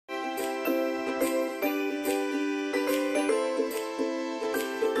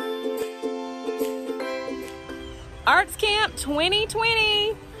Arts Camp 2020.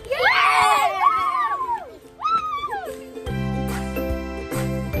 Yay!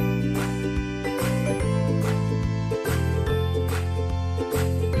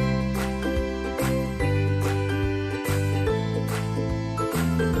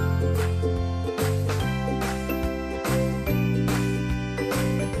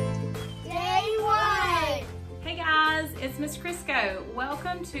 It's Miss Crisco.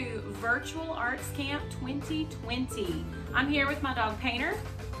 Welcome to Virtual Arts Camp 2020. I'm here with my dog Painter.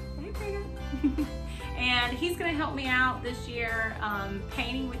 Hey, Painter. And he's going to help me out this year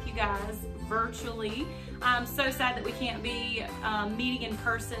painting with you guys virtually. I'm so sad that we can't be meeting in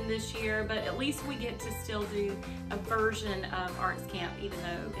person this year, but at least we get to still do a version of Arts Camp even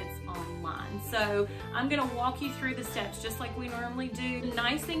though it's online. So I'm going to walk you through the steps just like we normally do. The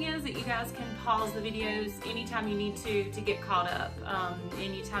nice thing is that you guys can pause the videos anytime you need to get caught up.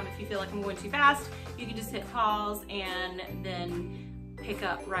 Anytime if you feel like I'm going too fast, you can just hit pause and then pick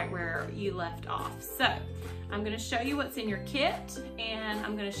up right where you left off. So I'm going to show you what's in your kit and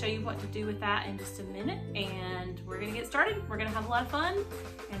I'm going to show you what to do with that in just a minute, and we're going to get started. We're going to have a lot of fun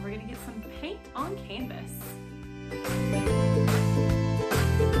and we're going to get some paint on canvas.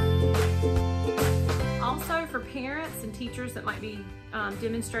 Also, for parents and teachers that might be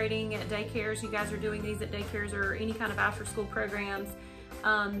demonstrating at daycares, you guys are doing these at daycares or any kind of after school programs,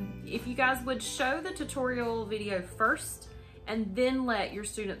 if you guys would show the tutorial video first and then let your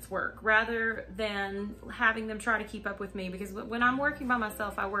students work rather than having them try to keep up with me, because when I'm working by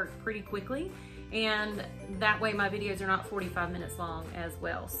myself, I work pretty quickly and that way my videos are not 45 minutes long as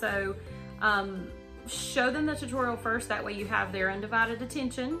well. So show them the tutorial first, that way you have their undivided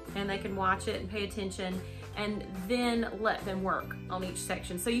attention and they can watch it and pay attention, and then let them work on each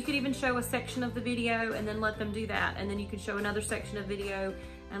section. So you could even show a section of the video and then let them do that, and then you can show another section of video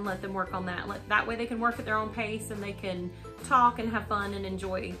and let them work on that. That way they can work at their own pace and they can talk and have fun and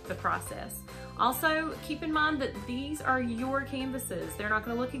enjoy the process. Also, keep in mind that these are your canvases. They're not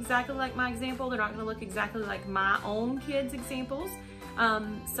gonna look exactly like my example. They're not gonna look exactly like my own kids' examples.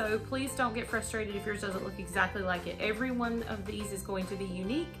 So please don't get frustrated if yours doesn't look exactly like it. Every one of these is going to be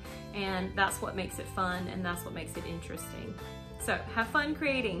unique, and that's what makes it fun and that's what makes it interesting. So have fun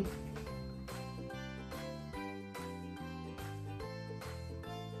creating.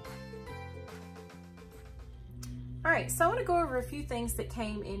 All right, so I want to go over a few things that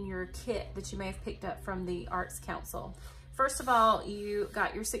came in your kit that you may have picked up from the Arts Council. First of all, you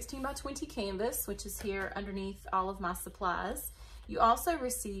got your 16 by 20 canvas, which is here underneath all of my supplies. You also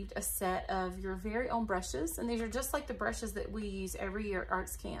received a set of your very own brushes, and these are just like the brushes that we use every year at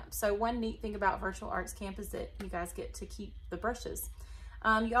Arts Camp. So one neat thing about Virtual Arts Camp is that you guys get to keep the brushes.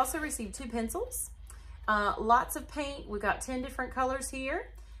 You also received 2 pencils, lots of paint. We got 10 different colors here.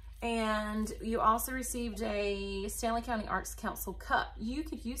 And you also received a Stanley County Arts Council cup. You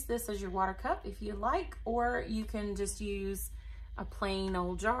could use this as your water cup if you like, or you can just use a plain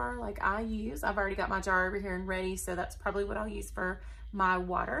old jar like I use. I've already got my jar over here and ready, so that's probably what I'll use for my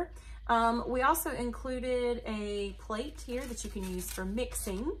water. We also included a plate here that you can use for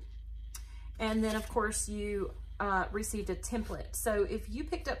mixing. And then of course you received a template. So if you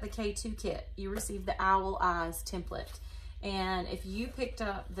picked up the K2 kit, you received the Owl Eyes template. And if you picked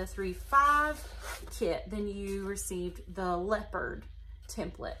up the 3-5 kit, then you received the Leopard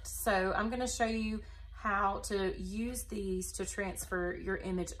template. So I'm gonna show you how to use these to transfer your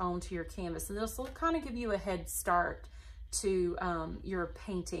image onto your canvas. And this will kind of give you a head start to your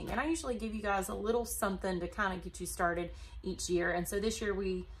painting. And I usually give you guys a little something to kind of get you started each year. And so this year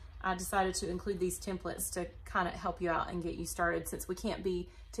I decided to include these templates to kind of help you out and get you started. Since we can't be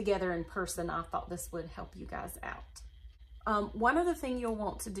together in person, I thought this would help you guys out. One other thing you'll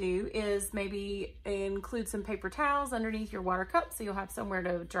want to do is maybe include some paper towels underneath your water cup so you'll have somewhere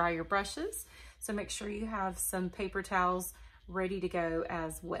to dry your brushes. So make sure you have some paper towels ready to go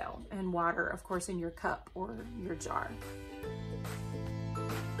as well, and water, of course, in your cup or your jar.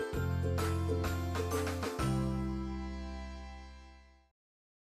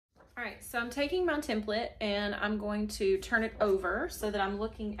 All right, so I'm taking my template and I'm going to turn it over so that I'm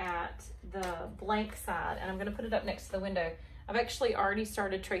looking at the blank side, and I'm going to put it up next to the window. I've actually already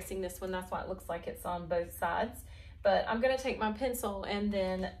started tracing this one. That's why it looks like it's on both sides. But I'm going to take my pencil and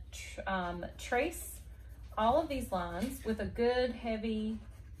then trace all of these lines with a good heavy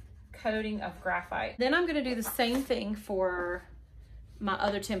coating of graphite. Then I'm going to do the same thing for my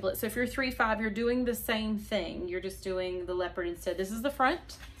other template. So if you're 3-5, you're doing the same thing. You're just doing the leopard instead. This is the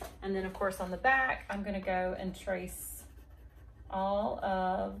front. And then of course on the back, I'm going to go and trace all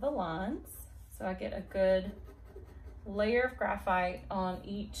of the lines. So I get a good layer of graphite on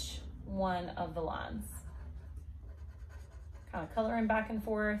each one of the lines. kind of coloring back and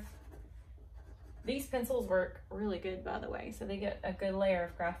forth. These pencils work really good, by the way, so they get a good layer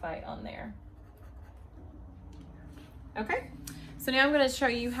of graphite on there. Okay, so now I'm going to show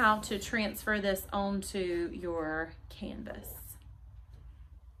you how to transfer this onto your canvas.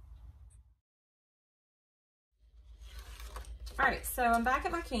 All right, so I'm back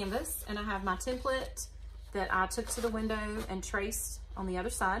at my canvas and I have my template that I took to the window and traced on the other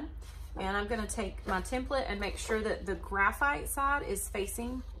side. And I'm gonna take my template and make sure that the graphite side is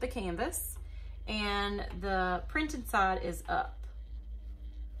facing the canvas and the printed side is up.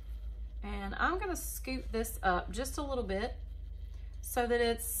 And I'm gonna scoop this up just a little bit so that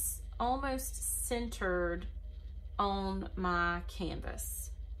it's almost centered on my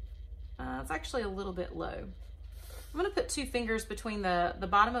canvas. It's actually a little bit low. I'm gonna put 2 fingers between the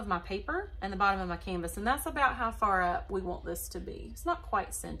bottom of my paper and the bottom of my canvas, and that's about how far up we want this to be. It's not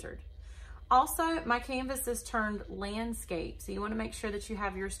quite centered. Also, my canvas is turned landscape, so you wanna make sure that you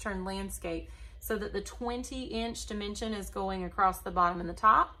have yours turned landscape so that the 20-inch dimension is going across the bottom and the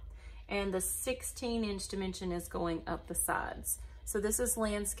top, and the 16-inch dimension is going up the sides. So this is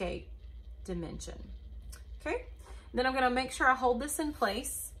landscape dimension, okay? Then I'm gonna make sure I hold this in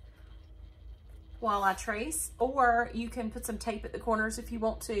place while I trace, or you can put some tape at the corners if you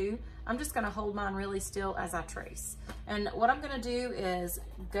want to. I'm just gonna hold mine really still as I trace. And what I'm gonna do is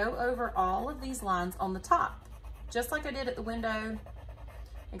go over all of these lines on the top, just like I did at the window,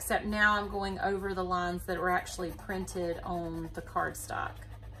 except now I'm going over the lines that were actually printed on the cardstock.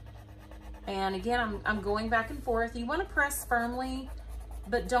 And again, I'm going back and forth. You wanna press firmly,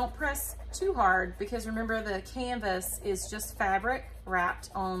 but don't press too hard, because remember the canvas is just fabric wrapped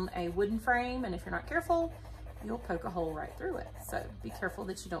on a wooden frame, and if you're not careful, you'll poke a hole right through it. So be careful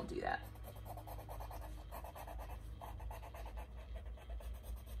that you don't do that.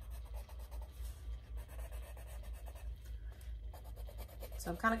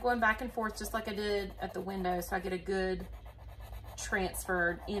 So I'm kind of going back and forth just like I did at the window, so I get a good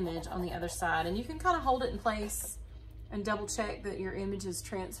transferred image on the other side. And you can kind of hold it in place and double check that your image is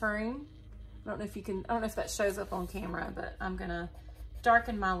transferring. I don't know if that shows up on camera, but I'm gonna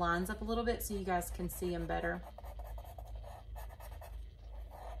darken my lines up a little bit so you guys can see them better.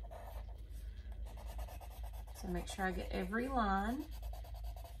 So make sure I get every line.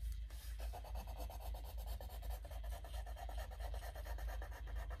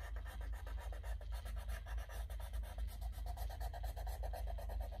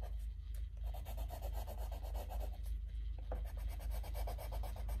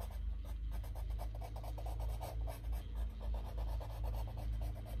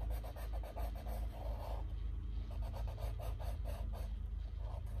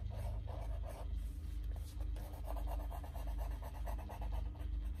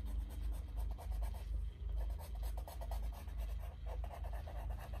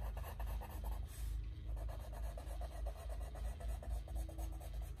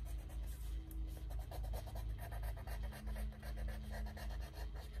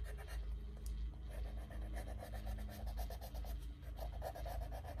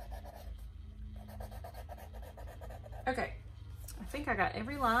 Okay, I think I got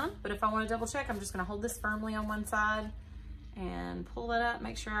every line, but if I want to double check, I'm just going to hold this firmly on one side and pull that up,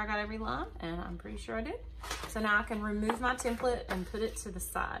 make sure I got every line, and I'm pretty sure I did. So now I can remove my template and put it to the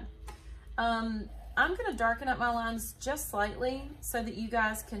side. I'm going to darken up my lines just slightly so that you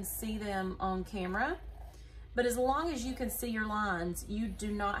guys can see them on camera. But as long as you can see your lines, you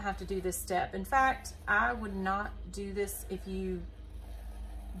do not have to do this step. In fact, I would not do this if you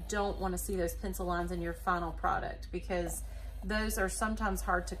don't want to see those pencil lines in your final product, because those are sometimes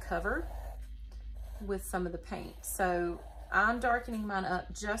hard to cover with some of the paint. So I'm darkening mine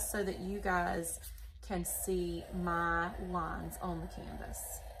up just so that you guys can see my lines on the canvas.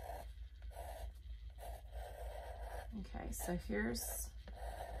 Okay, so here's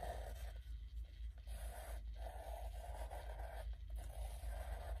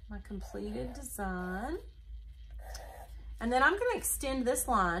my completed design. And then I'm going to extend this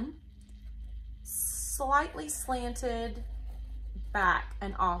line slightly slanted back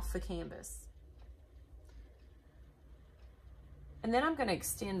and off the canvas. And then I'm going to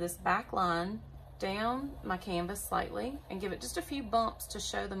extend this back line down my canvas slightly and give it just a few bumps to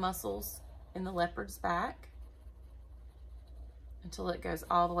show the muscles in the leopard's back until it goes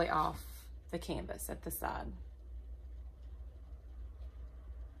all the way off the canvas at the side.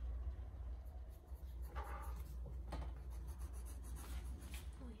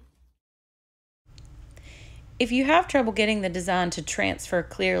 If you have trouble getting the design to transfer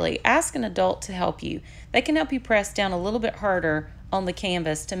clearly, ask an adult to help you. They can help you press down a little bit harder on the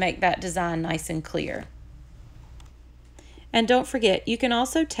canvas to make that design nice and clear. And don't forget, you can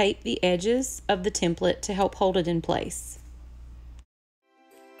also tape the edges of the template to help hold it in place.